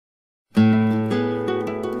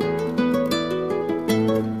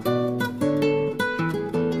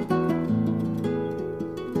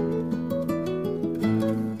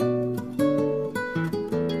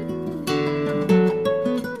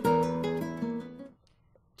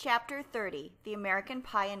Chapter 30, The American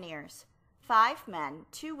Pioneers. 5 men,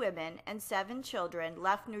 2 women, and 7 children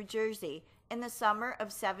left New Jersey in the summer of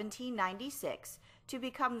 1796 to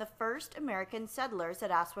become the first American settlers at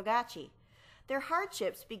Oswegatchie. Their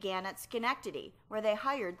hardships began at Schenectady, where they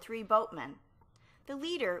hired 3 boatmen. The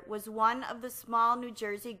leader was one of the small New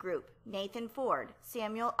Jersey group, Nathan Ford,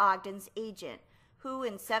 Samuel Ogden's agent, who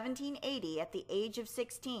in 1780, at the age of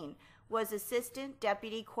 16, was Assistant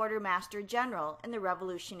Deputy Quartermaster General in the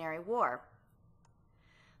Revolutionary War.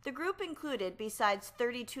 The group included, besides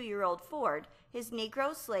 32-year-old Ford, his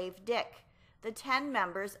Negro slave Dick, the 10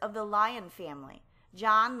 members of the Lyon family,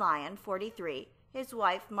 John Lyon, 43, his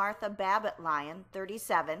wife Martha Babbitt Lyon,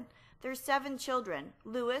 37, their 7 children,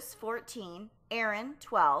 Louis, 14, Aaron,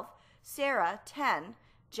 12, Sarah, 10,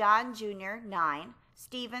 John Jr., 9,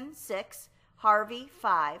 Stephen, 6, Harvey,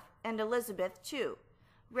 5, and Elizabeth, 2.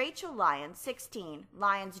 Rachel Lyon, 16,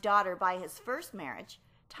 Lyon's daughter by his first marriage,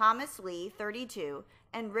 Thomas Lee, 32,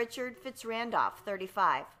 and Richard Fitzrandolph,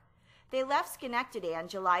 35. They left Schenectady on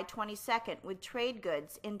July 22nd with trade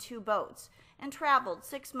goods in 2 boats and traveled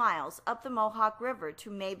 6 miles up the Mohawk River to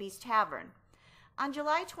Maybe's Tavern. On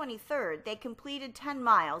July 23rd, they completed 10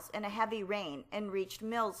 miles in a heavy rain and reached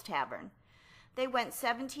Mill's Tavern. They went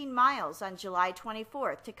 17 miles on July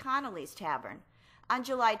 24th to Connolly's Tavern. On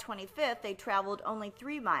July 25th, they traveled only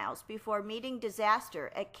 3 miles before meeting disaster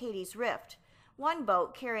at Katie's Rift. One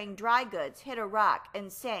boat carrying dry goods hit a rock and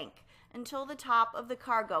sank until the top of the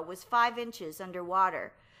cargo was 5 inches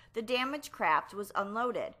underwater. The damaged craft was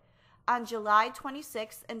unloaded. On July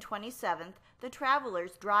 26th and 27th, the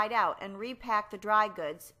travelers dried out and repacked the dry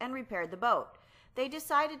goods and repaired the boat. They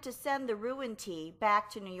decided to send the ruined tea back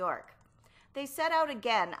to New York. They set out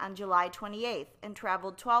again on July 28th and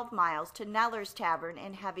traveled 12 miles to Neller's Tavern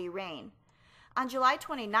in heavy rain. On July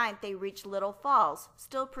 29th, they reached Little Falls,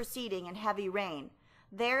 still proceeding in heavy rain.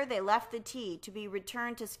 There they left the tea to be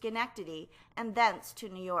returned to Schenectady and thence to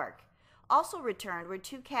New York. Also returned were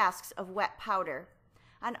 2 casks of wet powder.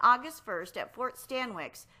 On August 1st at Fort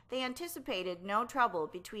Stanwix, they anticipated no trouble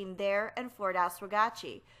between there and Fort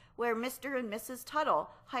Oswegatchie, where Mr. and Mrs.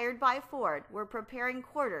 Tuttle, hired by Ford, were preparing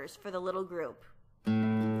quarters for the little group.